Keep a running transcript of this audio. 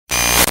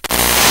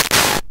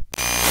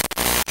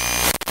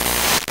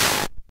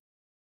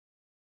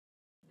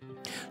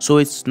So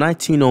it's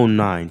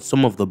 1909.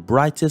 Some of the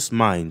brightest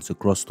minds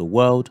across the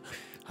world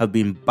have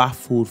been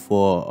baffled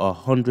for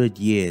 100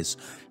 years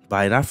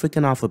by an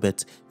African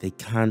alphabet they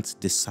can't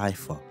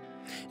decipher.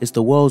 It's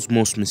the world's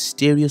most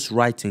mysterious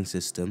writing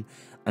system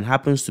and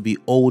happens to be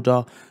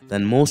older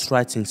than most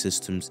writing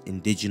systems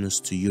indigenous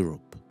to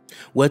Europe.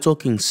 We're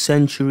talking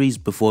centuries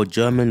before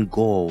German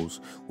Gauls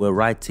were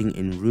writing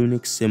in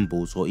runic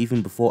symbols, or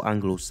even before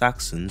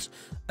Anglo-Saxons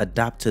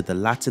adapted the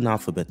Latin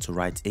alphabet to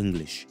write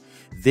English.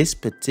 This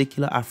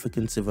particular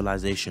African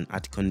civilization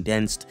had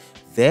condensed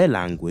their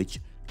language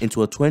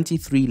into a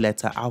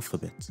 23-letter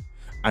alphabet.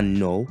 And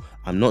no,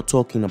 I'm not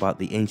talking about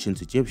the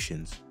ancient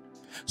Egyptians.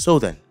 So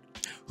then,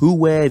 who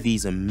were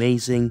these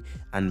amazing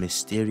and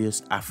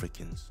mysterious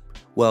Africans?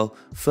 Well,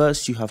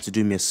 first you have to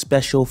do me a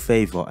special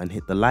favor and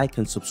hit the like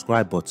and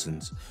subscribe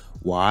buttons.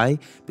 Why?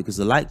 Because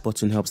the like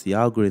button helps the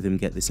algorithm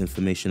get this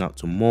information out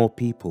to more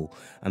people,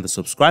 and the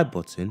subscribe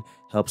button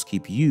helps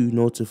keep you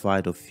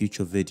notified of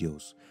future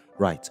videos.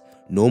 Right,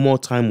 no more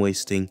time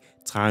wasting,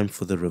 time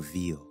for the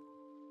reveal.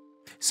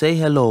 Say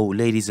hello,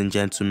 ladies and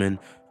gentlemen,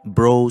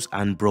 bros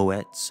and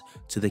broettes,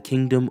 to the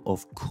kingdom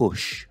of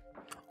Kush,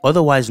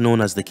 otherwise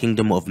known as the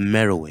kingdom of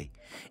Meroe.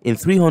 In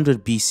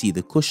 300 BC,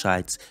 the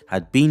Kushites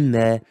had been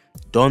there,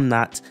 done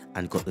that,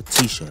 and got the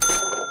t-shirt.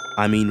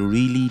 I mean,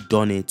 really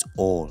done it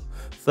all.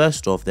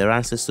 First off, their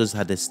ancestors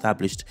had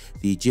established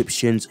the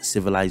Egyptians'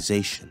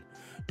 civilization.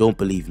 Don't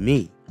believe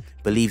me.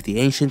 Believe the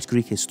ancient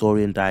Greek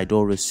historian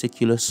Diodorus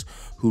Siculus,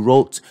 who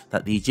wrote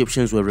that the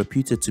Egyptians were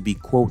reputed to be,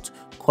 quote,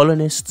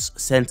 colonists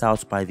sent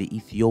out by the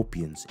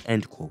Ethiopians,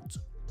 end quote.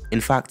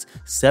 In fact,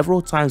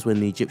 several times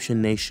when the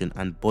Egyptian nation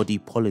and body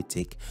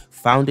politic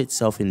found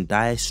itself in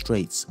dire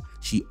straits,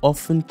 she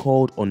often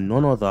called on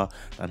none other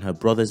than her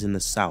brothers in the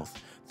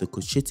south, the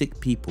Cushitic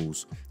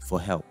peoples,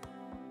 for help.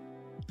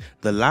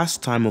 The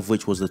last time of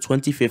which was the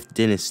 25th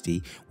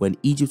dynasty, when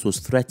Egypt was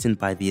threatened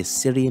by the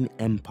Assyrian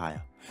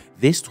Empire.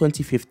 This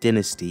 25th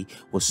dynasty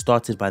was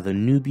started by the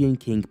Nubian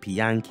king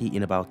Pianki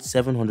in about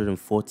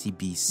 740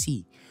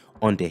 BC.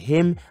 Under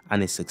him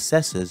and his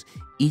successors,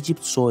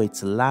 Egypt saw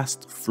its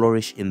last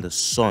flourish in the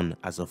sun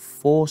as a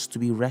force to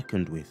be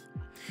reckoned with.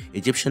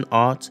 Egyptian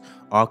art,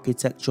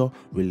 architecture,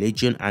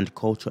 religion, and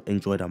culture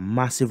enjoyed a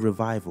massive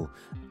revival,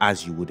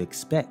 as you would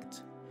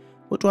expect.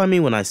 What do I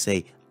mean when I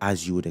say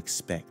as you would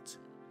expect?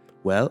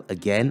 Well,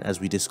 again, as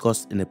we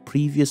discussed in a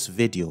previous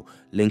video,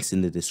 links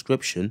in the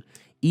description,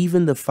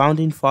 even the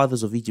founding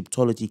fathers of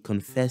Egyptology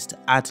confessed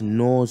ad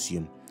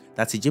nauseum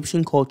that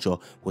Egyptian culture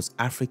was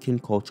African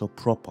culture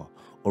proper,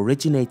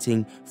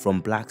 originating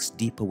from blacks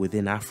deeper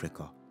within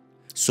Africa.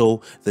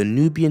 So, the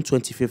Nubian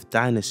 25th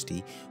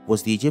dynasty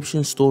was the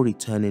Egyptian story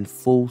turning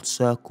full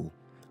circle,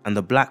 and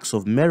the blacks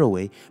of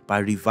Meroe, by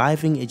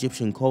reviving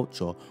Egyptian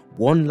culture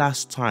one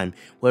last time,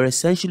 were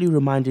essentially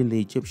reminding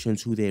the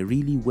Egyptians who they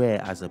really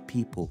were as a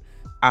people,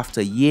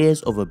 after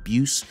years of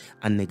abuse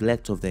and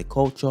neglect of their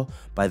culture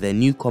by their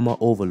newcomer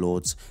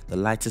overlords, the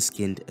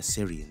lighter-skinned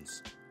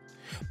Assyrians.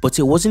 But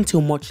it wasn't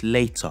until much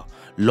later,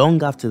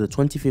 long after the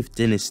 25th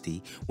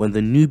dynasty, when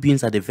the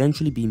Nubians had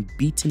eventually been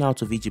beaten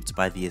out of Egypt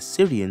by the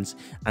Assyrians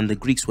and the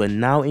Greeks were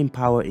now in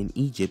power in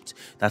Egypt,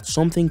 that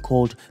something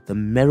called the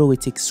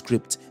Meroitic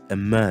script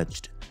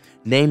emerged,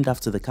 named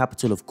after the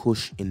capital of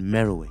Kush in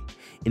Meroe.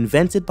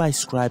 Invented by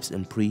scribes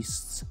and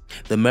priests,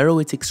 the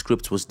Meroitic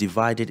script was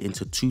divided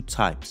into two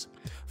types.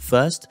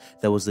 First,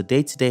 there was the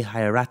day-to-day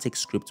hieratic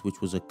script,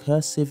 which was a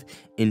cursive,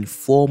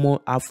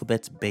 informal,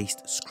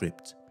 alphabet-based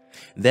script.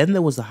 Then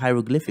there was the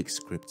hieroglyphic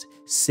script,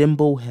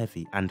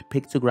 symbol-heavy and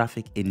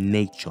pictographic in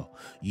nature,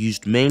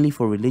 used mainly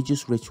for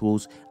religious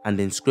rituals and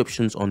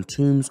inscriptions on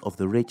tombs of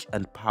the rich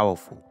and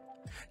powerful.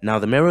 Now,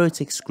 the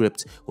Meroitic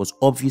script was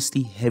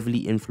obviously heavily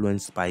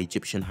influenced by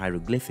Egyptian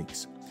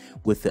hieroglyphics,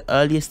 with the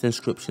earliest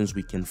inscriptions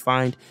we can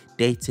find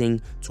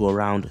dating to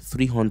around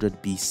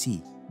 300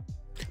 BC.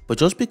 But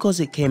just because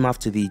it came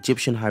after the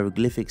Egyptian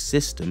hieroglyphic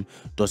system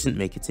doesn't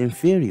make it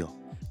inferior.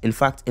 In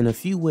fact, in a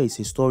few ways,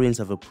 historians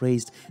have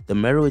appraised the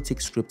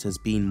Meroitic script as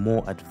being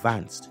more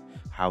advanced.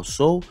 How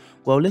so?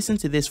 Well, listen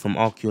to this from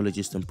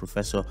archaeologist and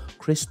professor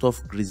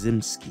Krzysztof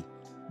Grzymski.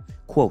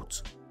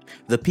 Quote,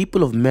 "The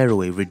people of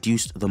Meroe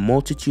reduced the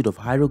multitude of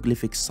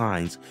hieroglyphic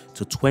signs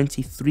to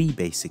 23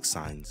 basic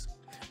signs,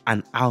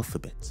 an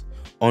alphabet.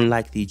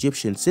 Unlike the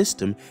Egyptian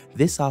system,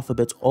 this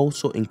alphabet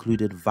also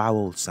included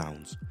vowel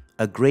sounds,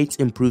 a great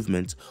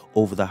improvement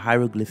over the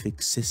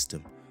hieroglyphic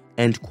system."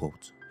 End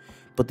quote.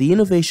 But the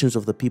innovations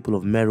of the people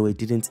of Meroe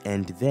didn't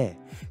end there.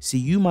 See,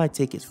 you might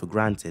take it for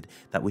granted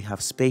that we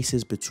have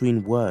spaces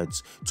between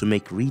words to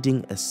make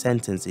reading a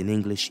sentence in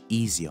English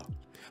easier.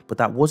 But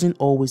that wasn't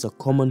always a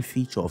common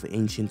feature of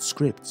ancient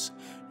scripts,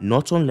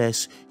 not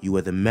unless you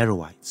were the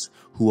Meroites,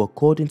 who,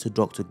 according to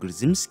Dr.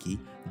 Grzymski,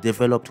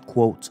 developed,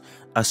 quote,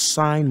 a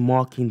sign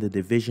marking the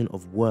division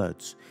of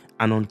words,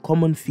 an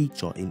uncommon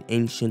feature in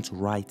ancient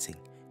writing,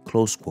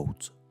 close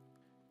quote.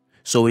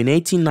 So in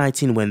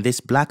 1819, when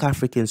this black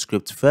African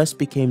script first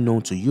became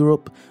known to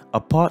Europe,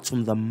 apart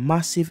from the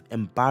massive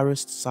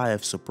embarrassed sigh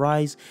of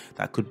surprise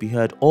that could be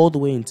heard all the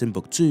way in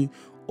Timbuktu,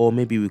 or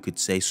maybe we could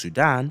say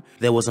Sudan,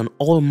 there was an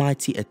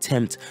almighty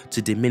attempt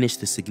to diminish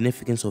the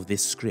significance of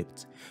this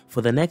script.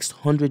 For the next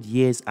 100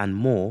 years and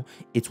more,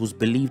 it was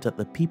believed that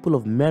the people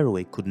of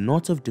Meroe could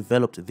not have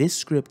developed this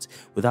script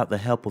without the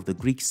help of the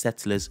Greek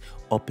settlers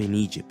up in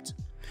Egypt.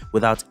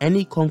 Without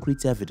any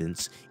concrete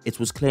evidence, it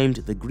was claimed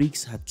the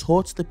Greeks had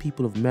taught the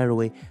people of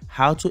Meroe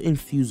how to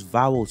infuse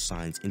vowel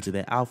signs into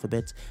their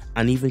alphabet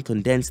and even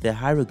condense their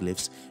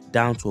hieroglyphs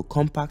down to a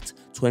compact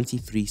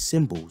 23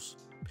 symbols.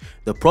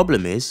 The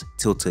problem is,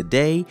 till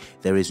today,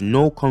 there is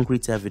no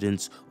concrete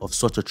evidence of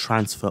such a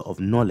transfer of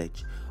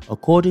knowledge.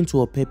 According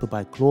to a paper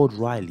by Claude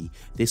Riley,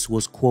 this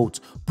was, quote,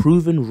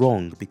 proven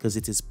wrong because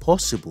it is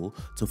possible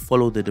to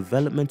follow the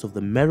development of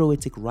the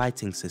Meroitic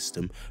writing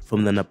system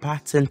from the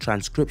Napatan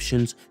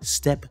transcriptions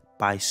step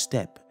by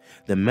step.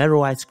 The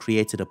Meroites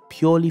created a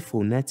purely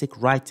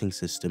phonetic writing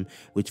system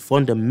which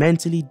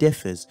fundamentally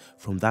differs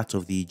from that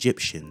of the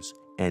Egyptians,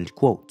 end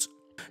quote.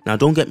 Now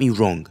don't get me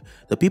wrong,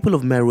 the people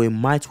of Meroe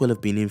might well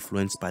have been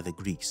influenced by the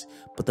Greeks,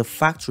 but the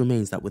fact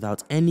remains that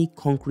without any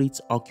concrete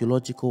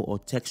archaeological or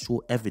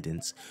textual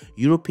evidence,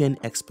 European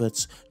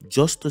experts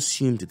just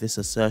assumed this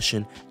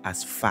assertion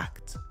as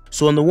fact.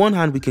 So on the one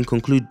hand, we can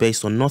conclude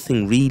based on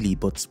nothing really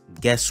but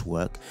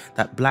guesswork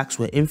that blacks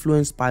were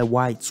influenced by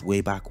whites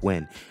way back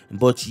when,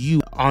 but you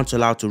aren't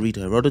allowed to read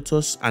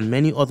Herodotus and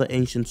many other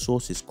ancient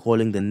sources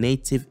calling the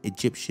native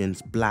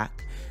Egyptians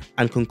black,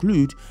 and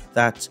conclude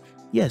that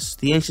yes,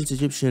 the ancient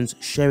Egyptians,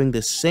 sharing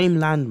the same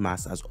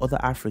landmass as other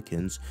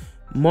Africans,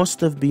 must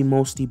have been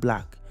mostly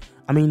black.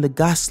 I mean, the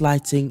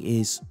gaslighting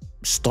is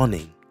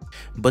stunning.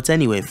 But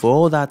anyway, for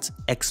all that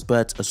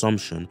expert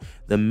assumption,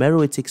 the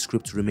Meroitic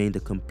script remained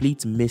a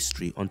complete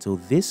mystery until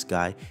this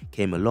guy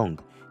came along.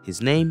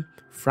 His name,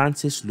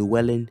 Francis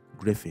Llewellyn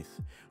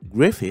Griffith.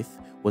 Griffith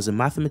was a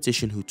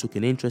mathematician who took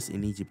an interest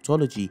in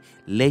Egyptology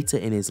later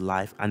in his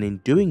life, and in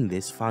doing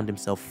this found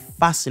himself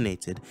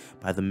fascinated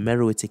by the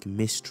Meroitic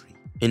mystery.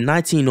 In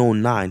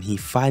 1909, he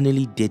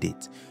finally did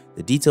it.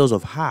 The details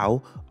of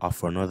how are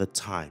for another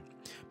time.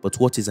 But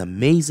what is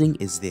amazing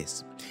is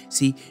this.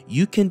 See,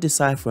 you can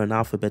decipher an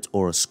alphabet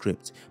or a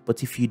script,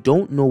 but if you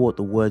don't know what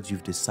the words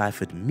you've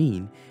deciphered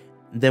mean,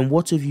 then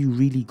what have you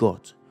really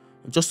got?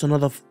 Just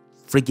another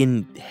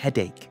friggin'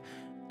 headache.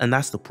 And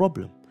that's the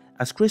problem.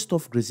 As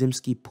Krzysztof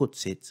Grzymski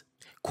puts it,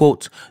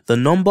 quote, the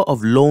number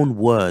of loan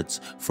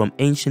words from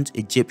ancient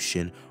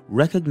Egyptian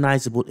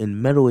recognizable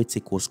in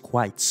Meroitic was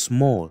quite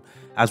small,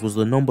 as was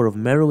the number of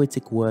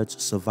Meroitic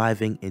words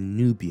surviving in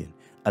Nubian,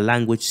 a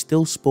language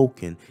still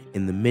spoken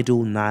in the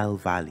Middle Nile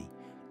Valley,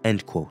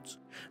 end quote.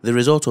 The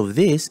result of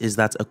this is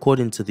that,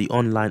 according to the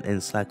online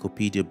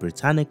Encyclopedia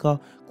Britannica,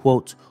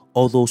 quote,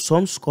 although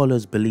some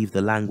scholars believe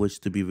the language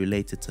to be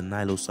related to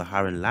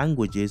Nilo-Saharan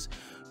languages,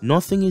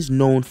 nothing is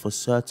known for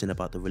certain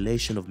about the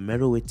relation of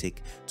Meroitic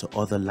to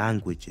other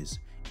languages,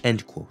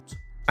 end quote.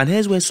 And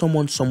here's where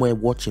someone somewhere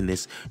watching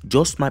this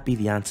just might be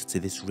the answer to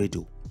this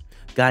riddle.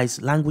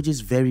 Guys, languages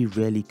very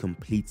rarely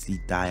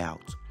completely die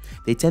out.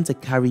 They tend to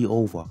carry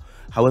over,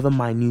 however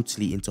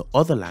minutely, into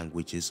other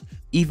languages,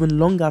 even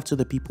long after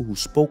the people who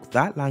spoke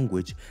that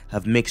language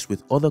have mixed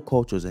with other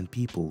cultures and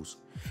peoples.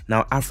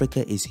 Now,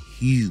 Africa is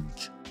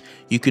huge.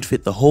 You could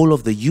fit the whole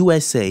of the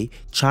USA,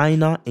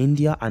 China,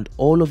 India, and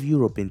all of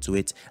Europe into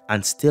it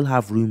and still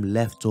have room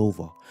left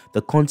over.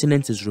 The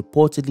continent is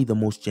reportedly the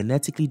most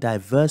genetically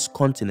diverse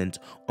continent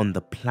on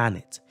the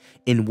planet.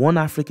 In one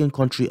African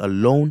country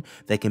alone,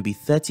 there can be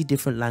 30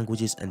 different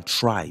languages and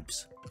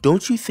tribes.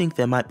 Don't you think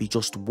there might be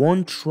just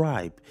one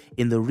tribe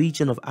in the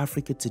region of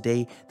Africa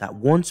today that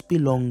once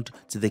belonged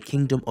to the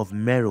kingdom of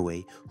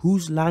Meroe,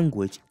 whose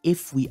language,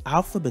 if we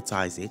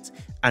alphabetize it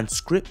and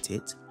script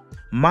it,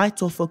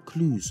 might offer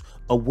clues,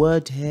 a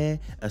word here,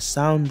 a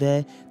sound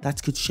there,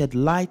 that could shed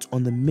light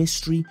on the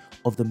mystery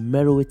of the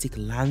Meroitic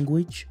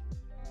language?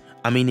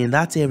 I mean, in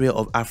that area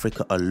of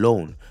Africa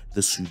alone,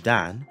 the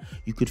Sudan,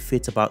 you could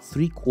fit about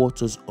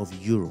 3/4 of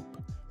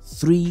Europe.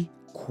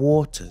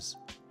 3/4.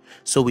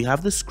 So we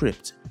have the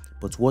script,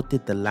 but what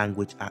did the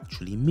language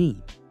actually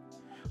mean?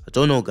 I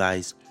don't know,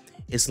 guys.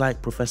 It's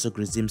like Professor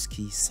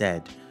Grzymski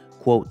said,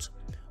 quote,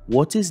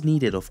 what is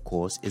needed, of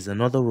course, is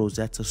another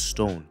Rosetta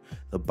Stone,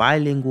 the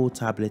bilingual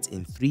tablet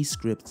in 3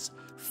 scripts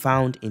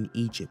found in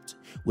Egypt,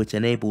 which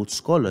enabled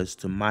scholars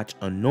to match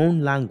a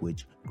known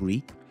language,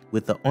 Greek,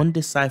 with the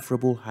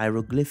undecipherable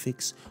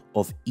hieroglyphics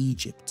of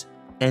Egypt,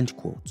 end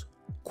quote.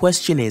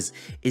 Question is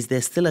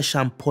there still a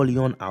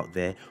Champollion out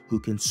there who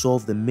can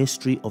solve the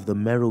mystery of the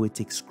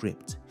Meroitic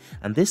script?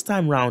 And this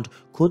time round,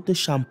 could the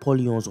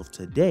Champollions of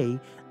today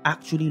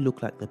actually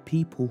look like the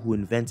people who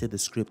invented the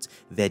script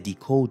they're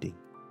decoding?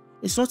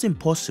 It's not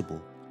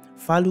impossible.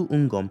 Falu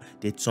Ungom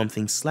did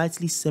something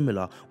slightly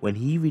similar when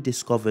he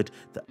rediscovered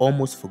the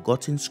almost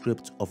forgotten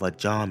script of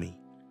Ajami.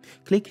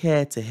 Click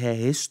here to hear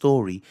his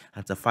story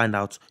and to find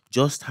out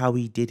just how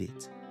he did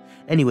it.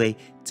 Anyway,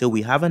 till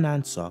we have an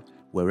answer,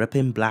 we're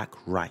repping black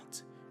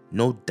right.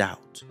 No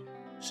doubt.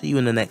 See you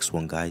in the next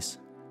one, guys.